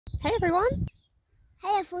Hey everyone!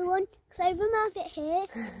 Hey everyone, Clover Market here.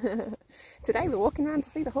 Today we're walking around to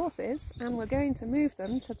see the horses and we're going to move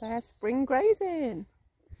them to their spring grazing.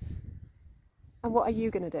 And what are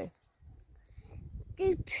you going to do?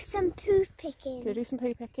 Do some poo picking. Going to do some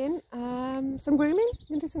poo picking, some grooming? You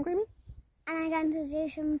going to do some grooming? And I'm going to do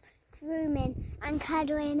some grooming and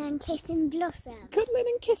cuddling and kissing Blossom. Cuddling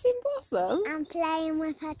and kissing Blossom? And playing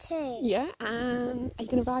with her too. Yeah, and are you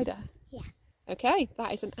going to ride her? Yeah. Okay,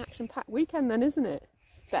 that is an action-packed weekend then, isn't it?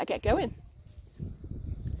 Better get going.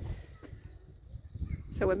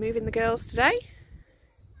 So we're moving the girls today.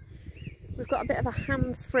 We've got a bit of a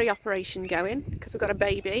hands-free operation going because we've got a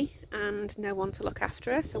baby and no one to look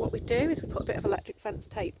after her. So what we do is we put a bit of electric fence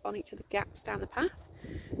tape on each of the gaps down the path,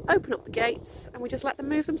 open up the gates and we just let them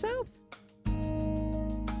move themselves.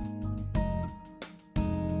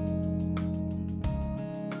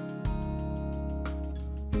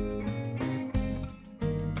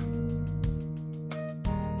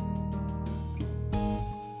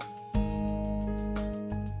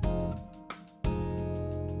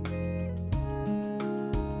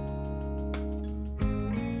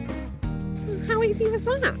 How easy was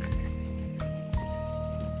that?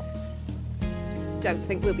 Don't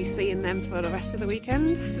think we'll be seeing them for the rest of the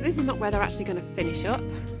weekend. So this is not where they're actually going to finish up.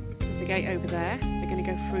 There's a gate over there. They're going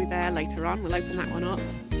to go through there later on. We'll open that one up.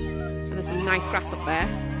 And there's some nice grass up there.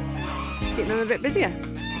 Keep them a bit busier.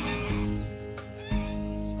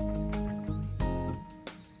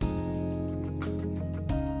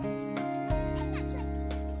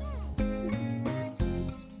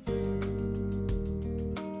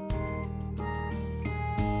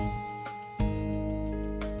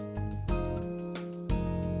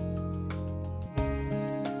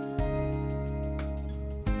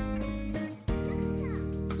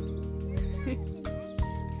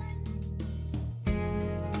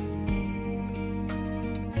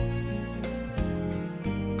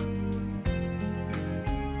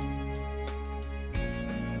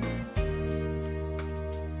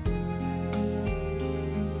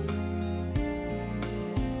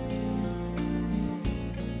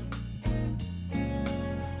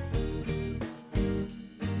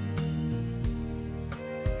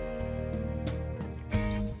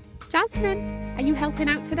 Jasmine, are you helping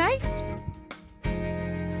out today?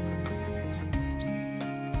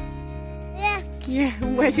 Yeah. Yeah,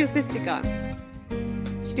 where's your sister gone?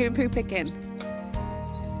 She's doing poo picking.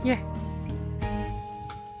 Yeah.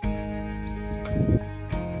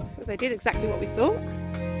 So they did exactly what we thought.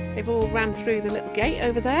 They've all ran through the little gate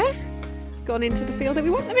over there, gone into the field that we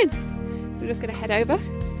want them in. So we're just going to head over,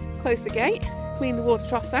 close the gate, clean the water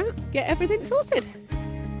troughs out, get everything sorted.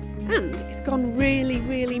 And it's gone really,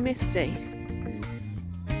 really misty.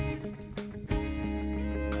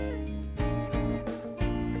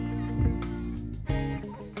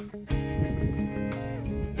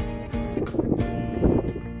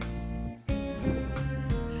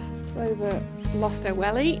 Clover lost her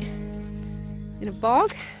welly in a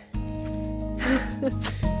bog.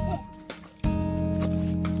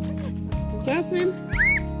 Jasmine,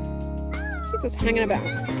 she's just hanging about.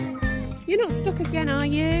 You're not stuck again, are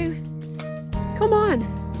you? Come on.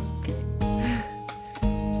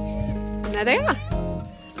 And there they are.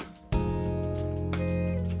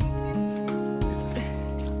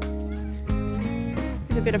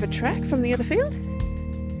 It's a bit of a trek from the other field.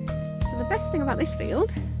 And the best thing about this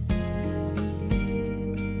field,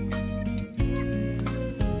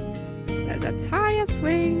 there's a tyre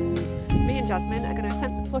swing. Me and Jasmine are going to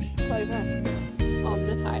attempt to push Clover on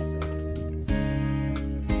the tyre swing.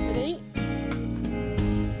 Ready?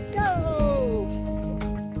 Go!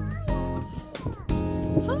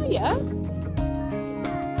 Higher?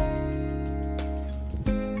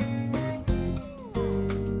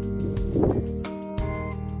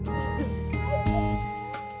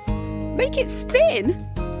 Make it spin?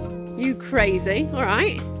 You crazy. All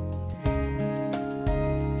right.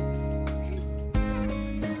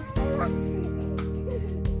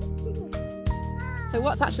 So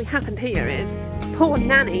what's actually happened here is poor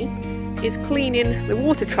Nanny is cleaning the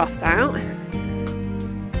water troughs out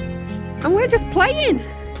and we're just playing.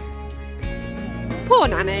 Poor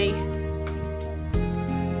Nanny.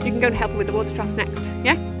 You can go and help her with the water troughs next,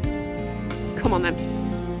 yeah? Come on then.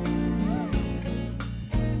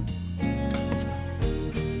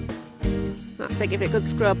 That's it, give it a good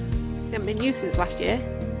scrub. They haven't been used since last year.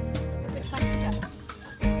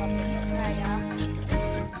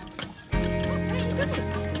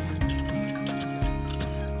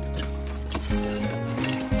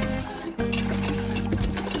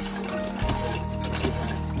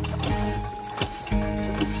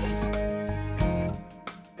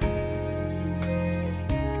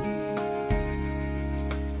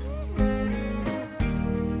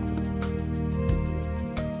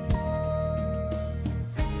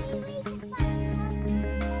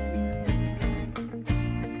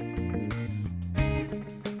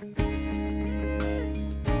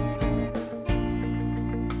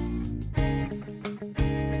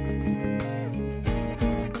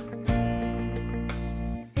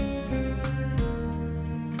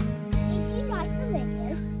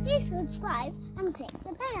 and click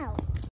the bell.